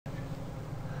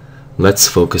Let's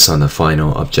focus on the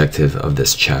final objective of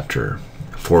this chapter: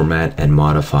 format and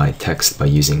modify text by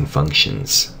using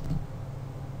functions.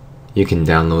 You can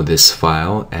download this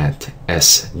file at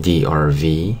sdrv.ms/L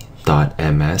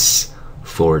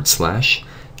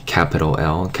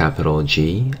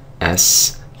G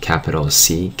S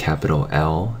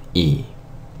L E.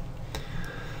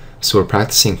 So we're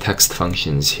practicing text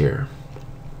functions here.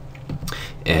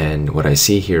 And what I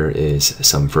see here is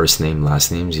some first name,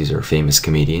 last names. These are famous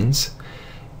comedians.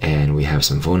 And we have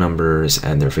some phone numbers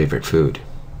and their favorite food.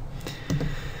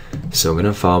 So we're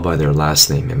going to file by their last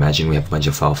name. Imagine we have a bunch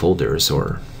of file folders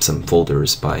or some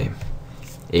folders by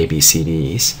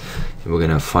ABCDs. And we're going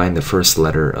to find the first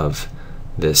letter of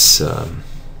this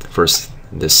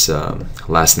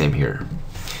last name here.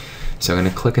 So I'm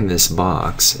going to click in this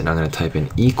box and I'm going to type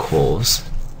in equals,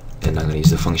 and I'm going to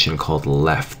use the function called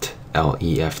left,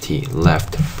 L-E-F-T,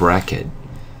 left bracket.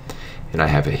 And I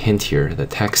have a hint here, the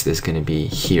text is going to be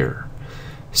here.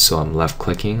 So I'm left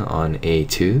clicking on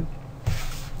A2,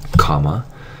 comma,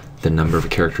 the number of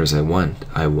characters I want,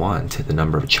 the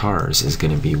number of chars is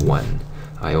going to be 1.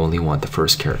 I only want the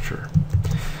first character.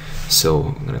 So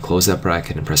I'm going to close that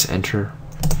bracket and press enter.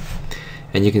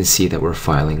 And you can see that we're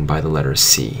filing by the letter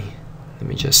C. Let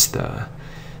me just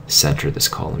center this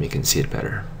column, you can see it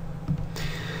better.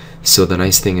 So the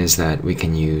nice thing is that we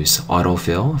can use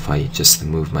autofill. If I just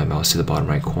move my mouse to the bottom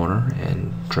right corner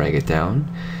and drag it down,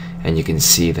 and you can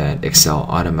see that Excel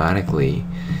automatically,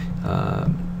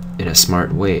 in a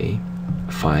smart way,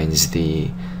 finds the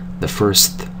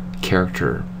first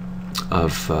character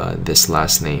of this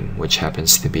last name, which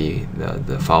happens to be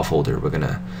the file folder. We're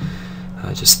gonna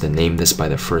just name this by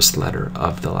the first letter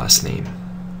of the last name.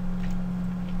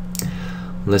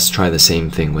 Let's try the same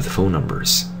thing with phone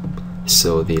numbers.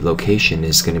 So the location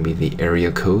is going to be the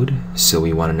area code, so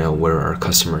we want to know where our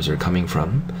customers are coming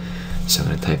from. So I'm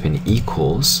going to type in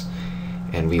equals,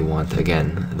 and we want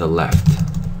again the left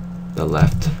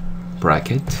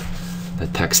bracket. The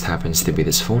text happens to be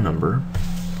this phone number,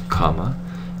 comma,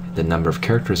 the number of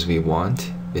characters we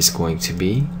want is going to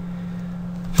be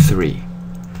 3.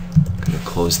 I'm going to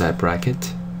close that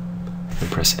bracket and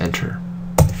press enter.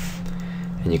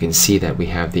 And you can see that we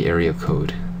have the area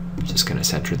code. I'm just going to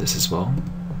center this as well.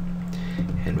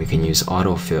 And we can use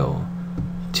autofill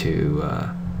to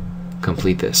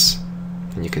complete this.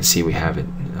 And you can see we have it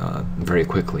very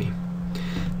quickly.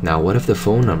 Now, what if the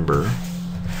phone number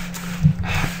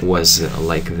was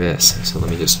like this? So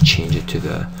let me just change it to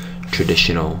the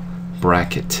traditional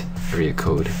bracket area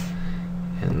code.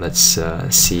 And let's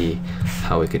see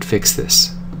how we could fix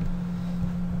this.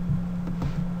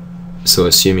 So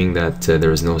assuming that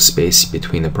there is no space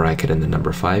between the bracket and the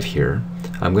number 5 here,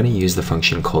 I'm going to use the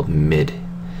function called mid.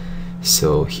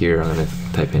 So here I'm going to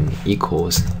type in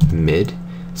equals mid.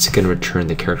 It's going to return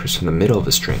the characters from the middle of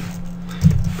a string.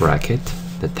 Bracket,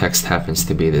 the text happens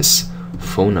to be this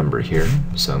phone number here,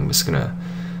 so I'm just going to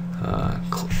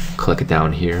click it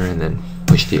down here and then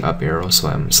push the up arrow so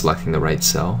I'm selecting the right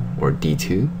cell, or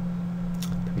D2.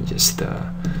 Let me just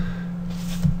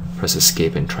press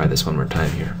escape and try this one more time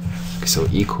here. So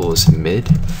equals mid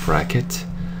bracket,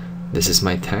 this is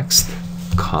my text,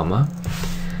 comma,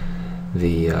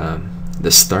 the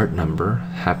start number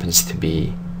happens to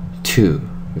be 2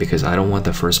 because I don't want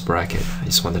the first bracket, I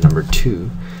just want the number 2,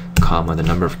 comma, the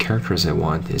number of characters I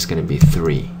want is going to be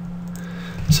 3.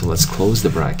 So let's close the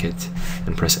bracket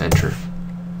and press enter,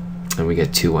 and we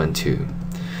get 212.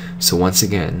 So once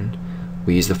again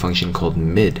we use the function called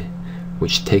mid,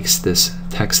 which takes this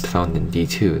text found in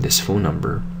D2, this phone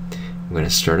number. I'm going to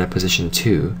start at position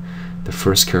 2. The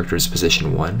first character is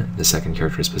position 1, the second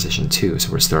character is position 2.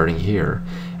 So we're starting here,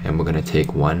 and we're going to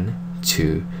take 1,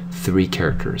 2, 3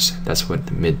 characters. That's what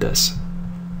the mid does.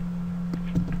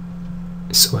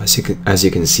 So as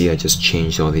you can see, I just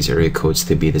changed all these area codes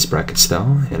to be this bracket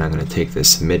style, and I'm going to take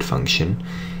this mid function,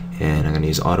 and I'm going to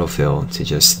use autofill to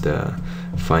just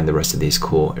find the rest of these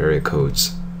cool area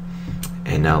codes.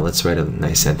 And now let's write a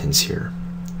nice sentence here.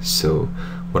 So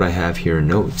what I have here in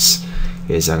notes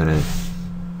is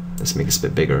let's make this a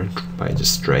bit bigger by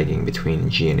just dragging between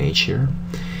G and H here.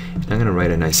 And I'm going to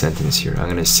write a nice sentence here. I'm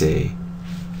going to say,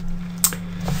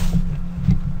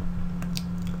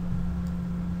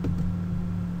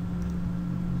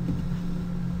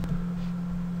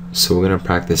 so we're going to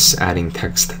practice adding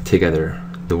text together.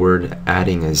 The word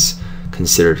adding is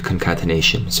considered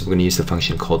concatenation, so we're going to use the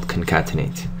function called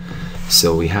concatenate.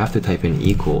 So we have to type in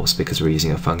equals because we're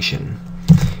using a function.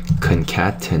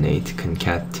 Concatenate,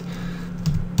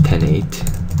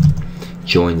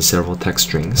 join several text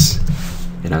strings,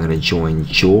 and I'm going to join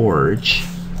George,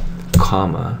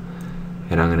 comma,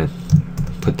 and I'm going to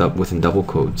put that within double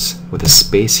quotes with a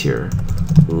space here,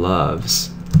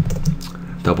 loves,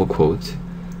 double quote,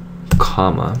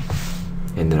 comma,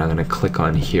 and then I'm going to click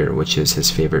on here, which is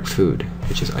his favorite food,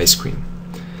 which is ice cream.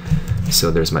 So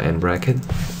there's my end bracket.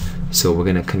 So we're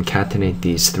going to concatenate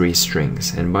these three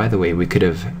strings. And by the way, we could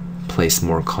have placed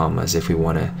more commas if we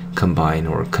want to combine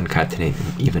or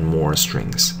concatenate even more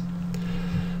strings.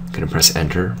 I'm going to press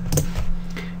enter.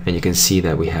 And you can see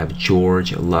that we have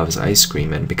George loves ice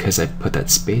cream, and because I put that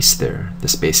space there, the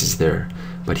space is there.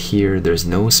 But here there's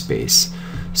no space.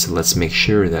 So let's make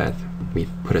sure that we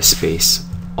put a space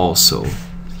also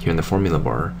here in the formula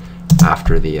bar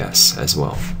after the S as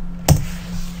well.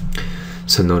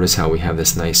 So notice how we have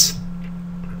this nice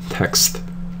text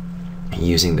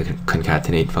using the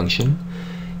concatenate function.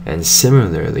 And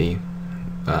similarly,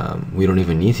 we don't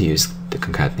even need to use the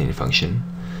concatenate function.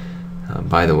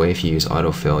 By the way, if you use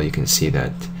autofill, you can see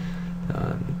that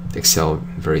Excel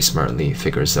very smartly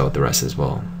figures out the rest as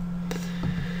well.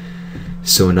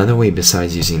 So another way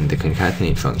besides using the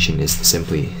concatenate function is to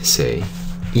simply say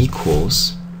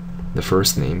equals the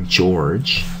first name,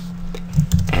 George,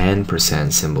 and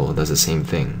percent symbol does the same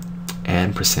thing.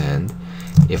 And percent,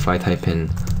 if I type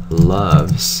in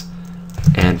loves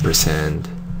and percent,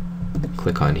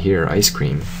 click on here, ice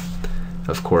cream,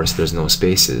 of course there's no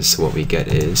spaces, so what we get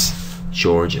is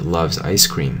George loves ice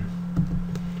cream.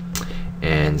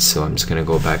 And so I'm just going to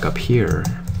go back up here,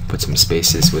 put some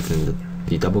spaces within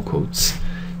the double quotes,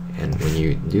 and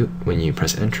when you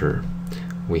press enter,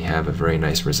 we have a very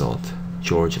nice result.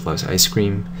 George loves ice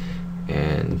cream,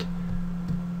 and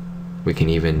we can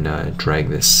even drag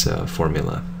this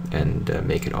formula and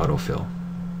make it autofill.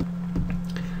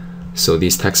 So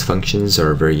these text functions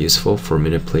are very useful for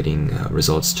manipulating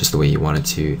results just the way you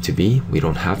want it to be. We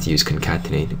don't have to use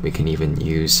concatenate. We can even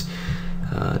use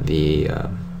the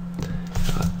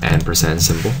and percent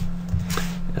symbol.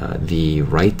 The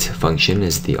right function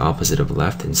is the opposite of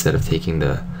left. Instead of taking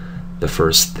the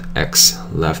first X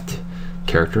left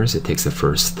characters, it takes the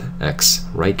first X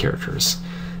right characters.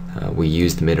 We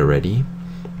used mid already,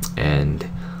 and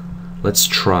let's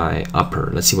try upper.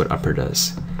 Let's see what upper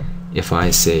does. If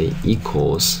I say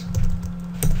equals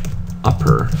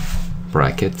upper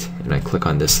bracket and I click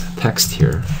on this text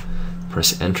here,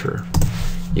 press enter,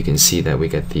 you can see that we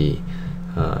get the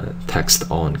text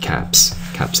all in caps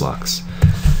locks.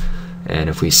 And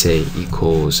if we say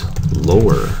equals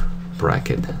lower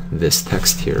bracket, this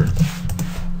text here,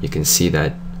 you can see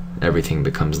that everything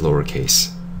becomes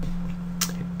lowercase.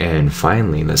 And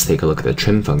finally, let's take a look at the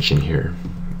trim function here.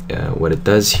 What it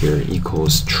does here,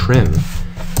 equals trim,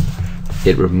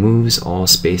 it removes all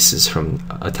spaces from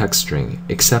a text string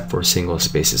except for single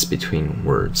spaces between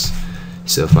words.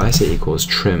 So if I say equals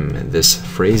trim this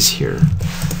phrase here,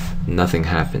 nothing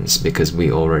happens because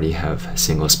we already have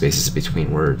single spaces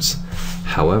between words.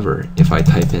 However, if I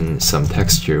type in some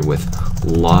text here with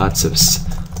lots of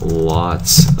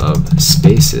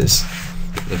spaces,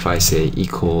 if I say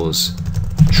equals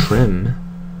trim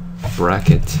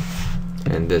bracket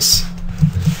and this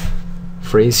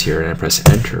phrase here and I press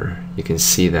enter, you can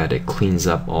see that it cleans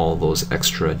up all those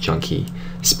extra junky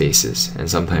spaces.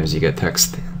 And sometimes you get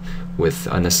text with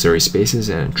unnecessary spaces,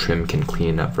 and trim can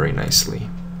clean it up very nicely.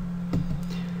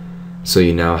 So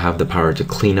you now have the power to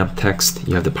clean up text.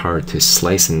 You have the power to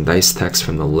slice and dice text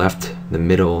from the left, the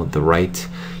middle, the right.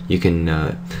 You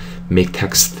can make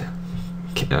text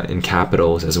in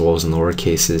capitals as well as in lower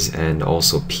cases, and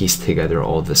also piece together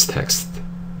all this text.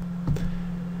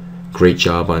 Great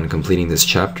job on completing this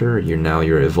chapter.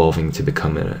 You're evolving to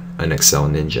become an Excel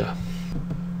ninja.